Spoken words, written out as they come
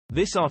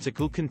This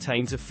article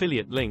contains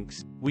affiliate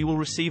links. We will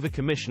receive a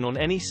commission on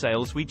any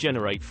sales we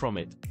generate from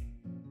it.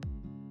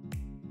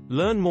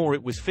 Learn more.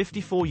 It was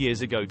 54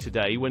 years ago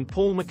today when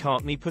Paul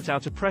McCartney put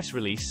out a press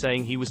release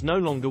saying he was no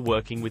longer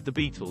working with the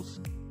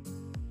Beatles.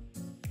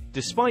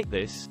 Despite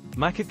this,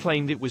 Macca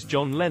claimed it was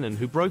John Lennon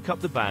who broke up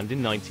the band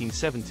in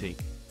 1970.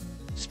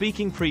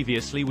 Speaking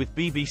previously with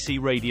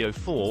BBC Radio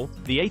 4,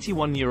 the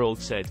 81-year-old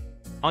said,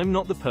 "I'm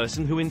not the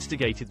person who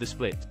instigated the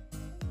split.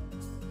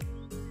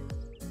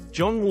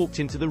 John walked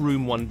into the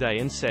room one day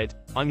and said,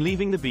 'I'm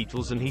leaving the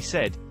Beatles,' and he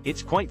said,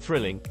 'It's quite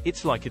thrilling,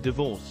 it's like a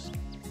divorce.'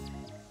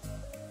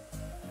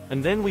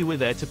 And then we were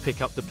there to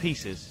pick up the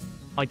pieces.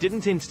 I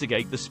didn't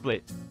instigate the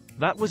split.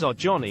 That was our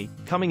Johnny,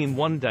 coming in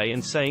one day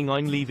and saying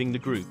I'm leaving the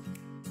group."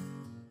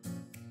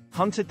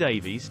 Hunter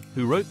Davies,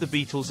 who wrote the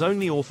Beatles'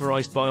 only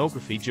authorized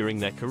biography during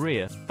their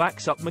career,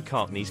 backs up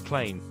McCartney's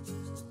claim.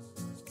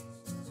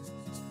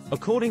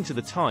 According to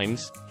The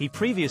Times, he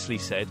previously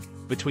said,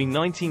 "Between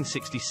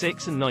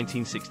 1966 and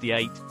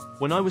 1968,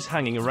 when I was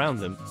hanging around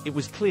them, it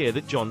was clear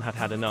that John had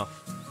had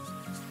enough.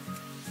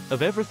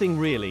 Of everything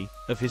really,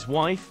 of his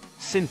wife,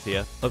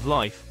 Cynthia, of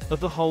life, of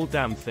the whole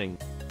damn thing."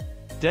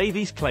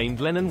 Davies claimed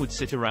Lennon would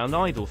sit around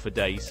idle for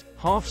days,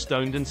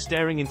 half-stoned and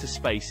staring into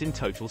space in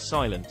total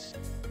silence.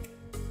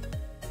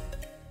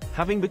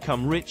 Having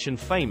become rich and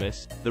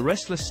famous, the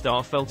restless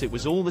star felt it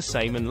was all the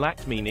same and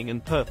lacked meaning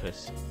and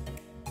purpose.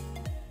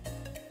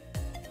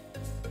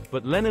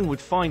 But Lennon would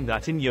find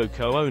that in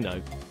Yoko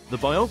Ono. The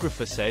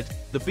biographer said,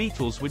 "The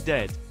Beatles were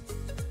dead.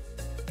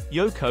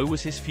 Yoko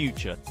was his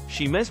future.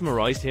 She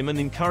mesmerized him and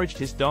encouraged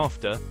his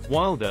dafter,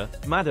 wilder,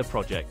 madder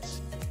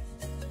projects."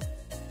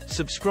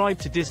 Subscribe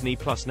to Disney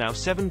Plus now.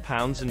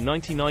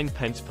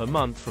 £7.99 per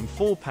month from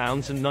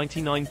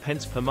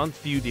 £4.99 per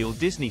month. View deal.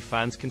 Disney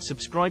fans can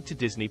subscribe to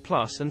Disney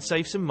Plus and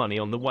save some money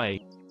on the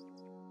way.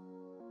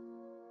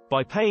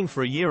 By paying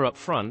for a year up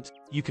front,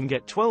 you can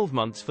get 12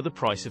 months for the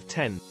price of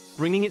 10,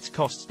 bringing its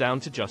costs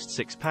down to just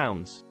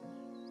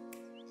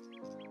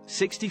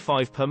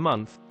 £6.65 per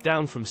month,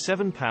 down from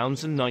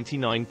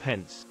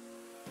 £7.99.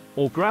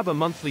 Or grab a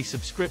monthly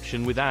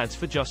subscription with ads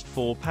for just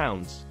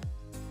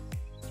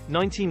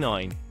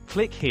 £4.99.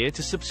 Click here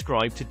to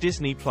subscribe to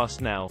Disney Plus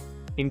now.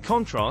 In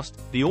contrast,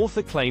 the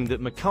author claimed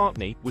that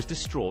McCartney was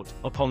distraught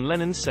upon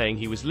Lennon saying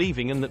he was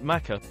leaving and that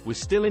Macca was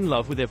still in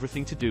love with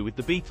everything to do with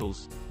the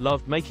Beatles,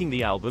 loved making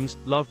the albums,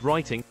 loved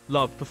writing,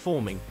 loved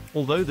performing,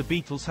 although the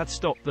Beatles had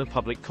stopped their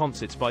public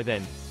concerts by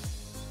then.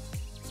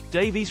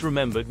 Davies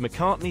remembered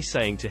McCartney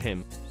saying to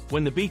him,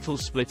 "When the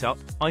Beatles split up,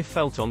 I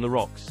felt on the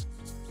rocks.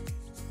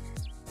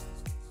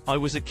 I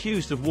was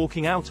accused of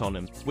walking out on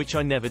them, which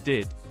I never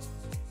did.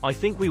 I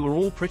think we were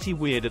all pretty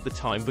weird at the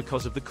time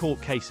because of the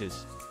court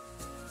cases.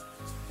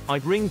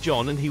 I'd ring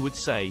John and he would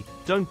say,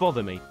 'Don't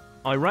bother me.'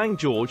 I rang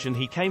George and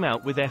he came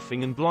out with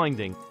effing and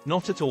blinding,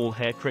 not at all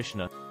Hare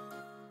Krishna."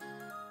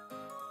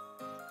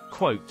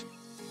 Quote,